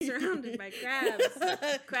surrounded by crabs.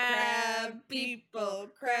 Crab people,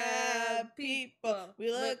 crab people.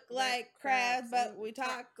 We look like crabs, but we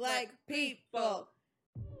talk like people.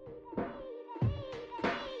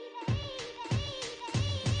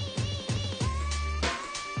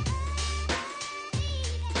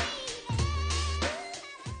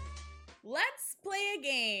 Let's play a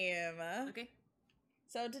game. Okay.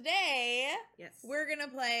 So today, Yes. we're going to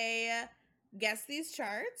play Guess These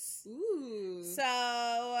Charts. Ooh. So,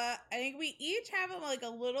 I think we each have them like a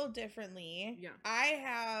little differently. Yeah. I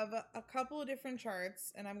have a couple of different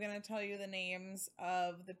charts, and I'm going to tell you the names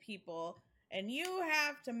of the people. And you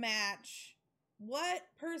have to match what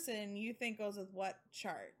person you think goes with what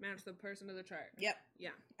chart. Match the person to the chart. Yep. Yeah.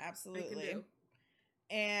 Absolutely. I can do.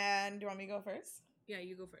 And do you want me to go first? Yeah,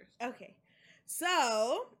 you go first. Okay.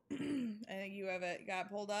 So, I think you have it got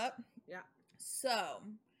pulled up. Yeah. So,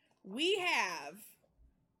 we have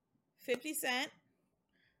 50 Cent,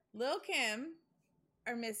 Lil' Kim,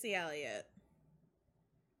 or Missy Elliott.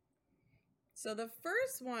 So, the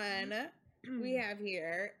first one we have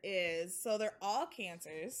here is, so they're all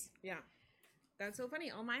cancers. Yeah. That's so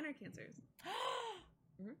funny. All mine are cancers.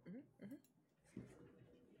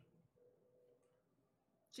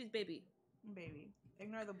 She's baby. Baby.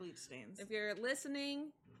 Ignore the bleach stains. If you're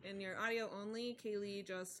listening and you're audio only, Kaylee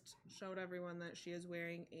just showed everyone that she is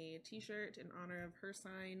wearing a t-shirt in honor of her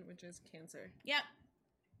sign, which is Cancer. Yep.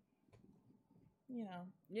 You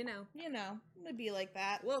know. It'd be like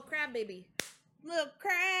that. Little crab baby. Little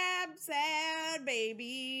crab salad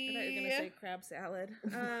baby. I thought you were going to say crab salad.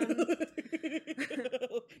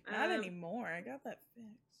 Not anymore. I got that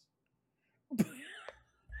fixed.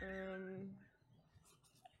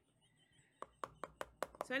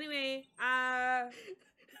 So anyway,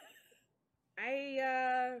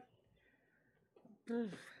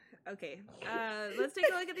 okay. Let's take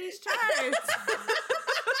a look at these charts.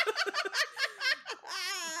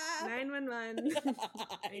 911.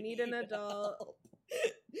 I need an adult.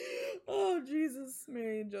 Oh, Jesus,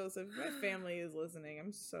 Mary and Joseph. My family is listening.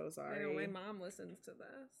 I'm so sorry. I know, my mom listens to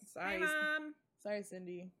this. Sorry. Hi, Mom. Sorry,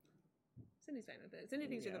 Cindy. Cindy's fine with it. Cindy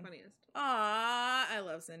thinks you're the funniest. Aw, I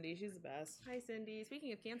love Cindy. She's the best. Hi, Cindy.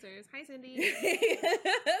 Speaking of cancers, hi, Cindy.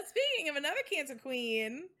 Speaking of another cancer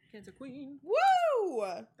queen. Cancer queen. Woo!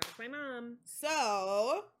 That's my mom.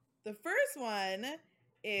 So, the first one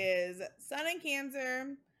is Sun in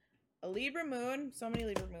Cancer, a Libra moon. So many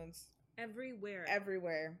Libra moons. Everywhere.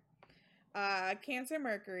 Cancer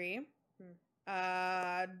Mercury.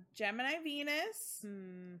 Gemini Venus,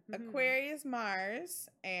 Aquarius Mars,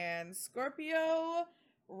 and Scorpio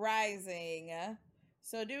rising.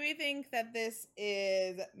 So do we think that this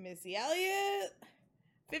is Missy Elliott,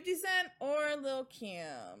 50 Cent, or Lil'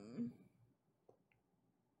 Kim?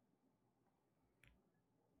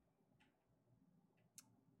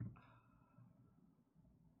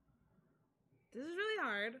 This is really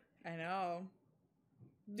hard. I know.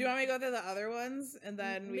 Do you want me to go through the other ones and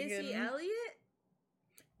then we can... Missy Elliott?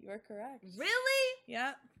 You are correct. Really?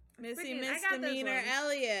 Yep. Missy Freaking, Misdemeanor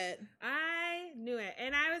Elliott. I knew it.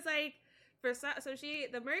 And I was like,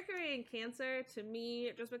 the Mercury in Cancer, to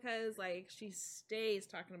me, just because, like, she stays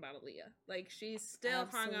talking about Aaliyah. Like, she's still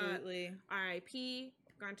hung up R.I.P.,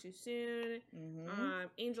 gone too soon,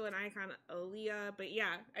 Angel and Icon Aaliyah. But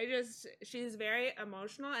yeah, she's very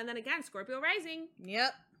emotional. And then again, Scorpio rising.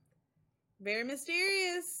 Yep. Very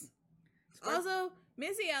mysterious. Also,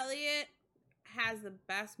 Missy Elliott has the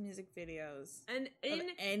best music videos and of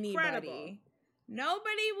anybody.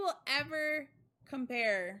 Nobody will ever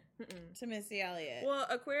compare to Missy Elliott. Well,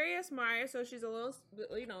 Aquarius Mars, so she's a little,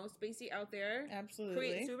 spacey out there.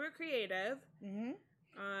 Absolutely. Super creative.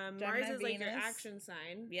 Mars is like your action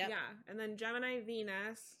sign. Yep. Yeah. And then Gemini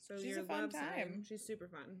Venus, so she's your a fun love time. sign. She's super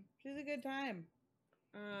fun. She's a good time.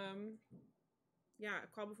 Yeah,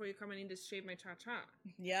 call before you come. I need to shave my cha-cha.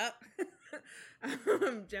 Yep.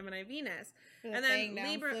 Gemini Venus. And then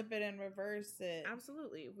Libra. Flip it and reverse it.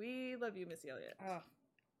 Absolutely. We love you, Missy Elliott. Oh,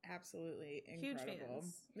 absolutely incredible. Huge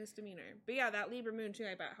fans. Misdemeanor. But yeah, that Libra moon too,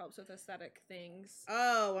 I bet, helps with aesthetic things.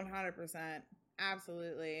 Oh, 100%.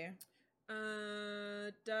 Absolutely.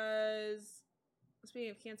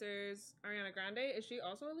 Speaking of cancers, Ariana Grande, is she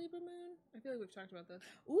also a Libra moon? I feel like we've talked about this.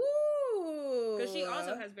 Ooh. Because she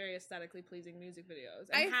also has very aesthetically pleasing music videos.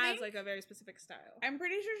 And has like a very specific style. I'm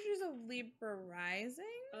pretty sure she's a Libra rising.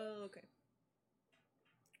 Oh, okay.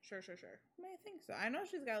 Sure. I think so. I know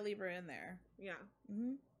she's got Libra in there. Yeah.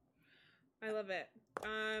 I love it.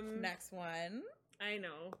 Next one. I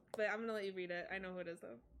know, but I'm going to let you read it. I know who it is,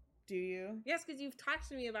 though. Do you? Yes, because you've talked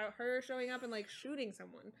to me about her showing up and, like, shooting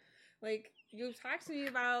someone. Like, you've talked to me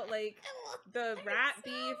about, like, the rat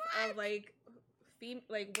beef of, like,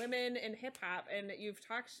 like women in hip hop, and you've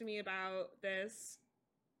talked to me about this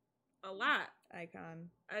a lot. Icon.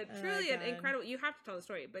 Truly an incredible. You have to tell the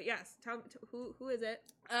story, but yes, tell me who is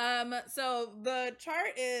it? So the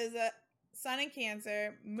chart is Sun in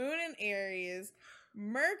Cancer, Moon in Aries,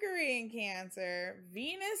 Mercury in Cancer,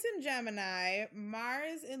 Venus in Gemini,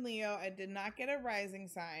 Mars in Leo. I did not get a rising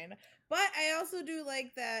sign, but I also do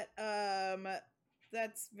like that.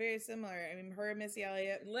 That's very similar. I mean, her and Missy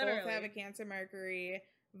Elliott both have a Cancer Mercury,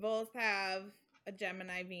 both have a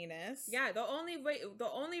Gemini Venus. Yeah, the only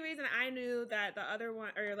reason I knew that the other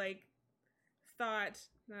one, or like thought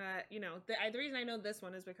that, you know, the reason I know this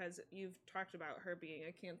one is because you've talked about her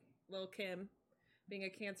being Lil' Kim being a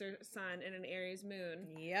Cancer sun and an Aries moon.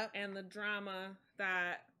 Yep. And the drama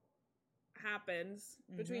that happens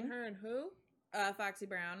between her and who? Foxy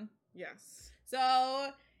Brown. Yes.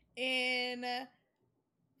 So in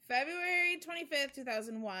February 25th,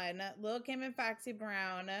 2001, Lil' Kim and Foxy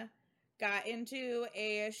Brown got into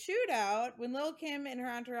a shootout when Lil' Kim and her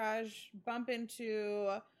entourage bump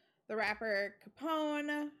into the rapper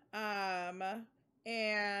Capone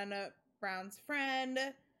and Brown's friend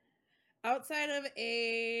outside of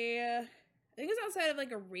I think it was outside of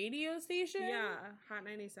like a radio station. Yeah, Hot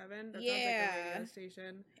 97. That sounds like a radio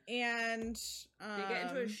station. And they get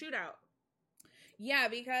into a shootout. Yeah,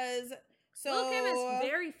 because Lil' Kim is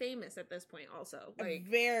very famous at this point also. Like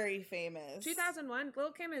very famous. 2001,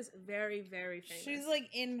 Lil' Kim is very, very famous. She's like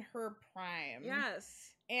in her prime.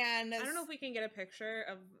 Yes. And I don't know if we can get a picture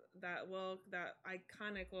of that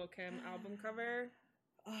iconic Lil' Kim album cover.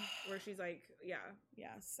 Where she's like, yeah.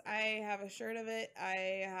 Yes. I have a shirt of it.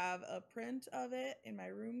 I have a print of it in my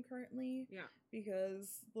room currently. Yeah.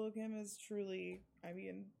 Because Lil' Kim is truly, I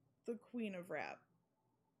mean, the queen of rap.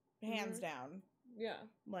 Hands down. Yeah.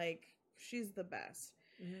 Like, she's the best.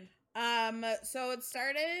 So it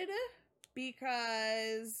started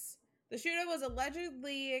because the shootout was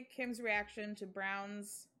allegedly Kim's reaction to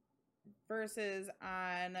Brown's verses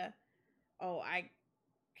on, I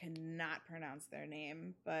cannot pronounce their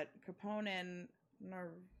name, but Capone and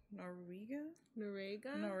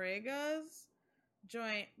Norega's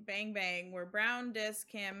joint Bang Bang, where Brown dissed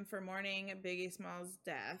Kim for mourning Biggie Smalls'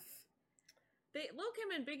 death. Lil'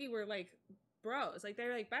 Kim and Biggie were like bros, like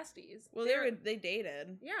they're like besties. Well, they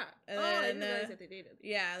dated. Yeah. I didn't realize that they dated.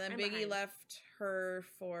 Yeah, then Biggie left her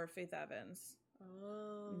for Faith Evans.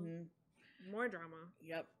 Oh. More drama.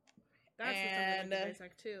 Yep. That's something to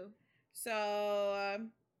dissect too. So,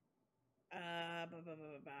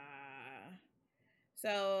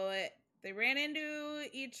 so they ran into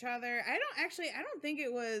each other. I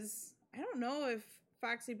don't know if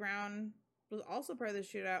Foxy Brown was also part of the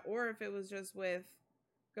shootout or if it was just with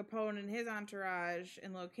Capone and his entourage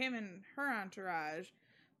and Lil' Kim and her entourage.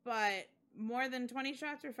 But more than 20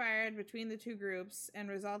 shots were fired between the two groups and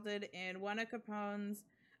resulted in one of Capone's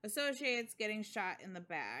associates getting shot in the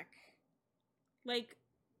back. Like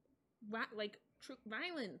true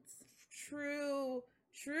violence. True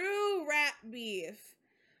rap beef.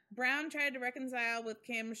 Brown tried to reconcile with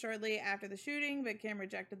Kim shortly after the shooting, but Kim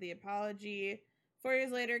rejected the apology. 4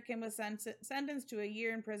 years later, Kim was sentenced to a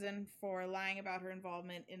year in prison for lying about her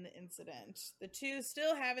involvement in the incident. The two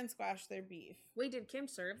still haven't squashed their beef. Wait, did Kim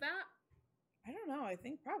serve that? I don't know. I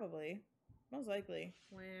think probably. Most likely.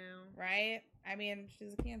 Wow. Right? I mean,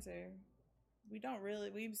 she's a Cancer. We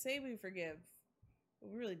say we forgive.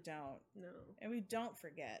 But we really don't. No. And we don't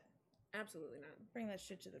forget. Absolutely not. Bring that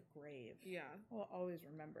shit to the grave. Yeah. We'll always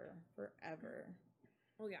remember. Forever.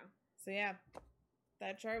 Oh, yeah. So, yeah.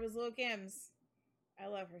 That chart was Lil' Kim's. I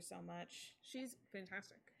love her so much. She's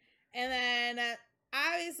fantastic. And then,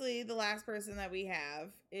 obviously, the last person that we have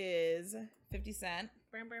is 50 Cent.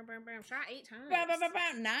 Bam, bam, bam, bam. Shot 8 times. Bam, bam, bam,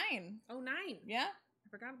 bam. 9. Oh, 9. Yeah. I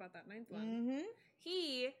forgot about that 9th one.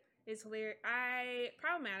 He is hilarious.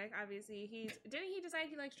 Problematic, obviously. Didn't he decide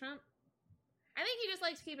he likes Trump? I think he just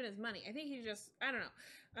likes keeping his money. I think he just, I don't know.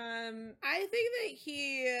 I think that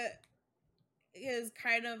he is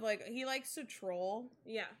kind of like, he likes to troll.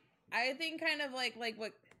 Yeah. I think kind of like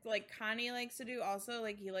what Kanye likes to do also,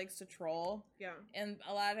 like he likes to troll. Yeah. And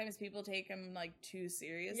a lot of times people take him like too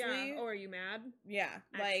seriously. Yeah. Oh, are you mad? Yeah.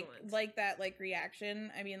 Excellent. Like that like reaction.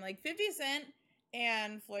 I mean, like 50 Cent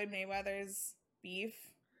and Floyd Mayweather's beef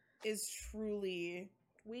is truly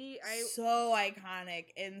so iconic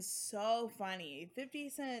and so funny. 50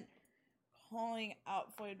 Cent calling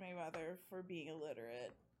out Floyd Mayweather for being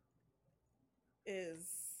illiterate is...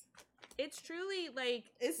 It's truly like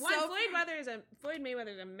Floyd Mayweather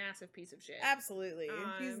is a massive piece of shit. Absolutely,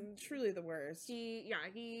 he's truly the worst. He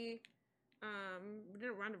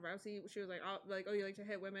didn't Ronda Rousey, she was like, oh, you like to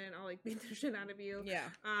hit women, I'll like beat the shit out of you. Yeah.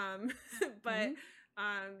 But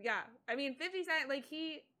yeah, I mean 50 Cent, like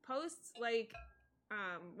he posts like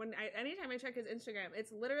anytime I check his Instagram,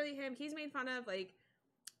 it's literally him. He's made fun of like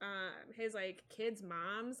his like kids'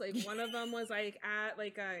 moms. Like one of them was like at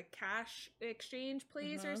like a cash exchange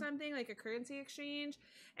place or something, like a currency exchange,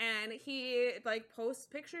 and he like posts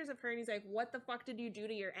pictures of her and he's like, what the fuck did you do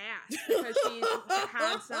to your ass? Because she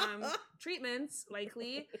had some treatments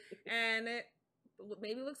likely, and it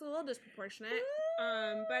maybe looks a little disproportionate,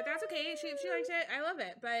 but that's okay. She likes it. I love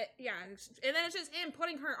it. But yeah, and then it's just him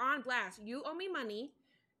putting her on blast. You owe me money.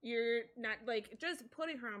 You're not like just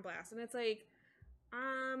putting her on blast, and it's like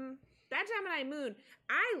that Gemini moon.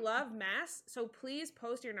 I love mess, so please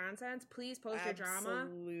post your nonsense. Please post your drama.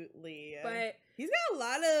 Absolutely. But he's got a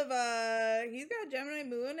lot of he's got Gemini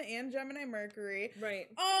moon and Gemini Mercury. Right.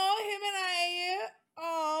 Oh, him and I.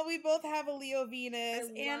 Oh, we both have a Leo Venus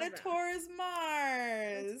and a Taurus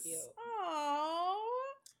Mars. That's cute.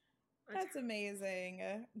 Oh, that's amazing.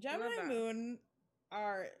 Gemini moon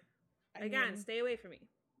are again, stay away from me.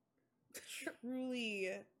 Truly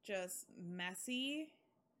just messy,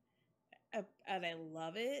 and I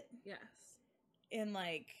love it. Yes. And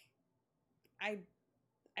like, I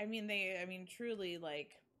mean, truly,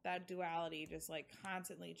 like that duality, just like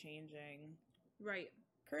constantly changing. Right.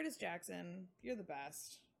 Curtis Jackson, you're the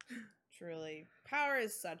best. Truly. Power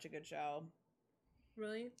is such a good show.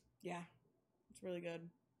 Really? Yeah. It's really good.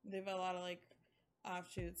 They've a lot of like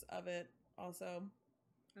offshoots of it also.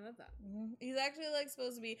 I love that. Mm-hmm. He's actually like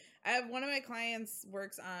supposed to be. I have one of my clients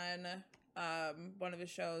works on one of his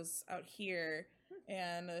shows out here,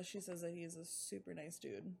 and she says that he's a super nice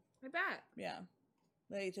dude. I bet. Yeah,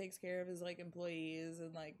 that he takes care of his like employees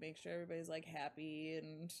and like makes sure everybody's like happy,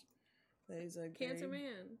 and that he's a Cancer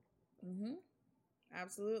man. Mm-hmm.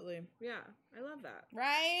 Absolutely. Yeah, I love that.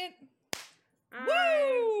 Right.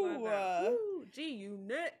 Woo! Woo!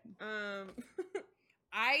 G-Unit.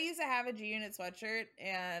 I used to have a G-Unit sweatshirt,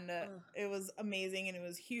 and it was amazing, and it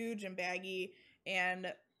was huge and baggy,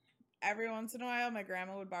 and every once in a while, my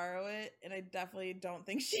grandma would borrow it, and I definitely don't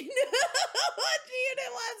think she knew what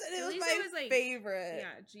G-Unit was, and it was my favorite.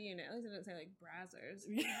 Yeah, G-Unit. At least it didn't say, like, Brazzers.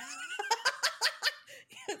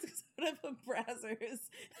 Yes, I would have Brazzers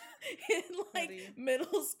in, like,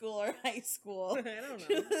 middle school or high school. I don't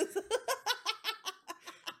know.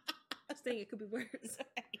 Just think it could be worse.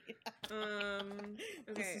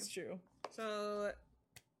 Okay. This is true. So,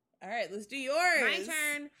 all right, let's do yours. My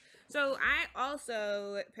turn. So I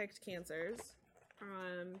also picked Cancers.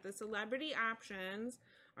 The celebrity options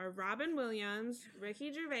are Robin Williams,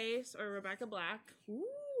 Ricky Gervais, or Rebecca Black.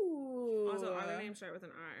 Ooh. Also, all their names start with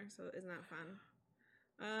an R, so isn't that fun?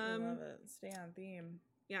 I love it. Stay on theme.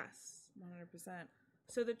 Yes. 100%.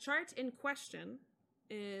 So the chart in question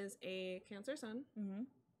is a Cancer sun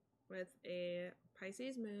with a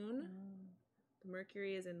Pisces moon. The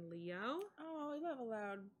Mercury is in Leo. Oh, I love a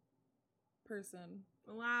loud person.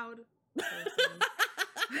 A loud person.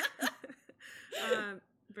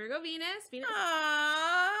 Virgo Venus.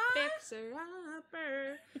 Fixer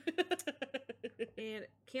upper. And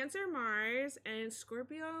Cancer Mars and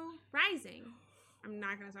Scorpio rising. I'm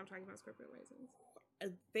not going to stop talking about Scorpio risings.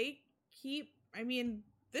 They keep, I mean,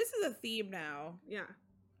 this is a theme now. Yeah.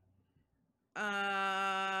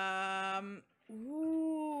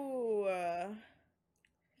 Ooh.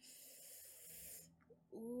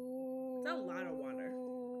 It's a lot of water.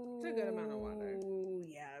 It's a good amount of water.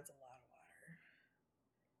 Yeah, it's a lot of water.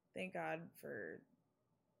 Thank God for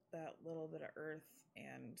that little bit of earth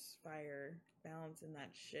and fire balancing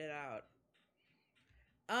that shit out.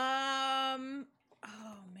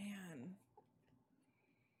 Oh man.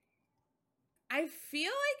 I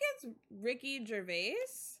feel like it's Ricky Gervais.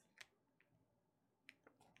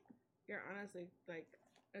 You're honestly like,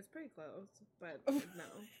 it's pretty close, but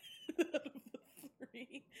no.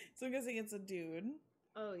 Three. So I'm guessing it's a dude.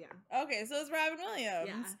 Oh yeah. Okay, so it's Robin Williams.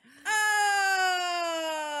 Yeah. Oh.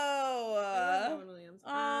 I love Robin Williams.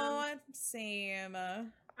 Oh, same.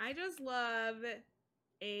 I just love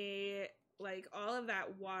all of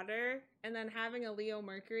that water, and then having a Leo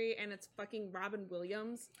Mercury, and it's fucking Robin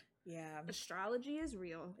Williams. Yeah. Astrology is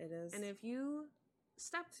real. It is. And if you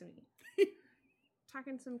step to me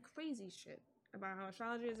talking some crazy shit about how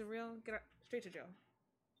astrology isn't real, get out, straight to jail.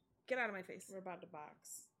 Get out of my face. We're about to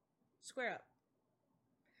box. Square up.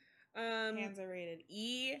 Hands are rated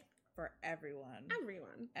E for everyone.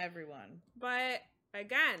 Everyone. But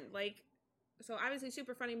again, like, so obviously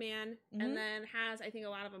super funny man, and then has, I think, a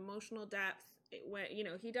lot of emotional depth. When, you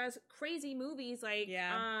know, he does crazy movies like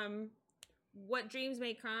What Dreams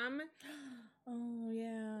May Come. Oh,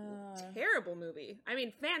 yeah. Terrible movie. I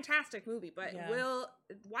mean, fantastic movie, but will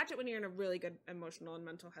watch it when you're in a really good emotional and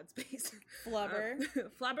mental headspace. Flubber.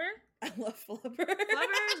 Flubber. I love Flubber.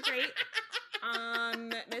 Flubber is great.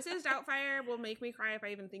 Mrs. Doubtfire will make me cry if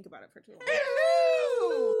I even think about it for too long.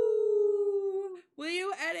 Will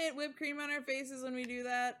you edit whipped cream on our faces when we do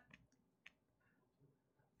that?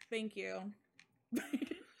 Thank you.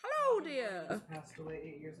 Hello, dear. Just passed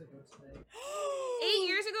away 8 years ago today. 8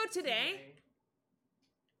 years ago today?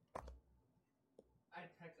 I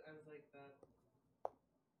was like that.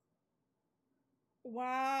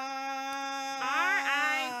 Wow.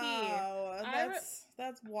 R.I.P.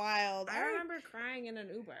 That's wild. I remember crying in an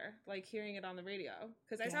Uber, like hearing it on the radio,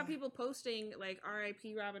 because I saw people posting like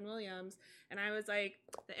R.I.P. Robin Williams, and I was like,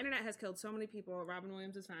 the internet has killed so many people. Robin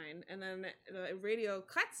Williams is fine, and then the radio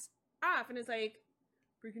cuts off, and it's like,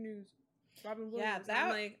 breaking news, Robin Williams. Yeah, I'm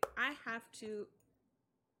like, I have to.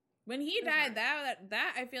 When he died,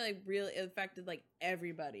 that I feel like really affected like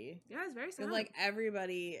everybody. Yeah, it's very sad. Like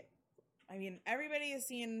everybody, I mean, everybody has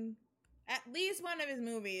seen at least one of his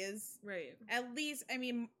movies. Right. At least, I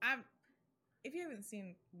mean, if you haven't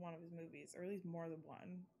seen one of his movies, or at least more than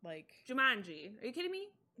one, like Jumanji. Are you kidding me?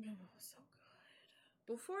 Oh, so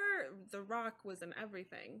good. Before The Rock was in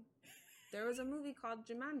everything, there was a movie called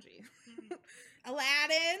Jumanji.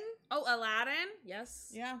 Aladdin. Oh, Aladdin.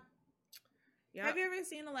 Yes. Yeah. Yep. Have you ever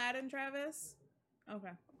seen Aladdin, Travis?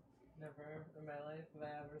 Okay. Never in my life have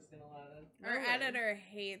I ever seen Aladdin. Our editor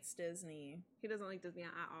hates Disney. He doesn't like Disney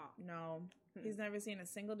at all. No. He's never seen a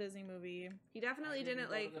single Disney movie. He definitely didn't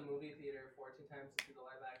like the movie theater 14 times to see the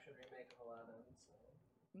live action remake of Aladdin. So.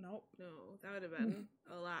 Nope. No, that would have been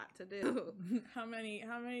a lot to do. How many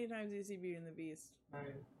times do you see Beauty and the Beast?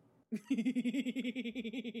 9.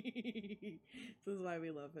 This is why we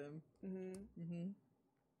love him.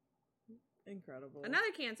 Incredible. Another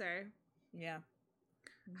Cancer. Yeah.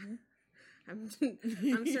 I'm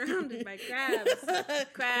surrounded by crabs.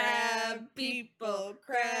 Crab people.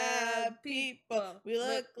 We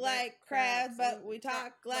look like crabs, but we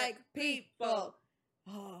talk like people.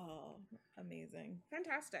 Oh, amazing.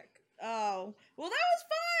 Fantastic. Oh, well, that was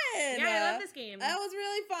fun. Yeah, I love this game. That was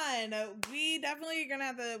really fun. We definitely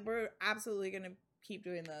we're absolutely gonna keep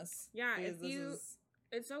doing this. Yeah,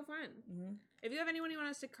 it's so fun. If you have anyone you want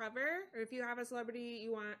us to cover, or if you have a celebrity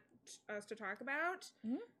you want us to talk about,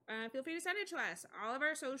 feel free to send it to us. All of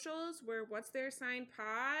our socials were What's Their Sign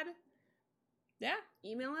Pod. Yeah.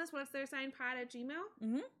 Email us, What's Their Sign Pod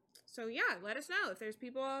 @gmail.com. So yeah, let us know if there's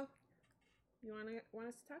people you want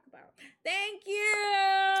us to talk about. Thank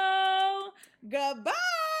you. Goodbye.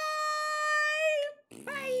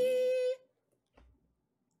 Bye.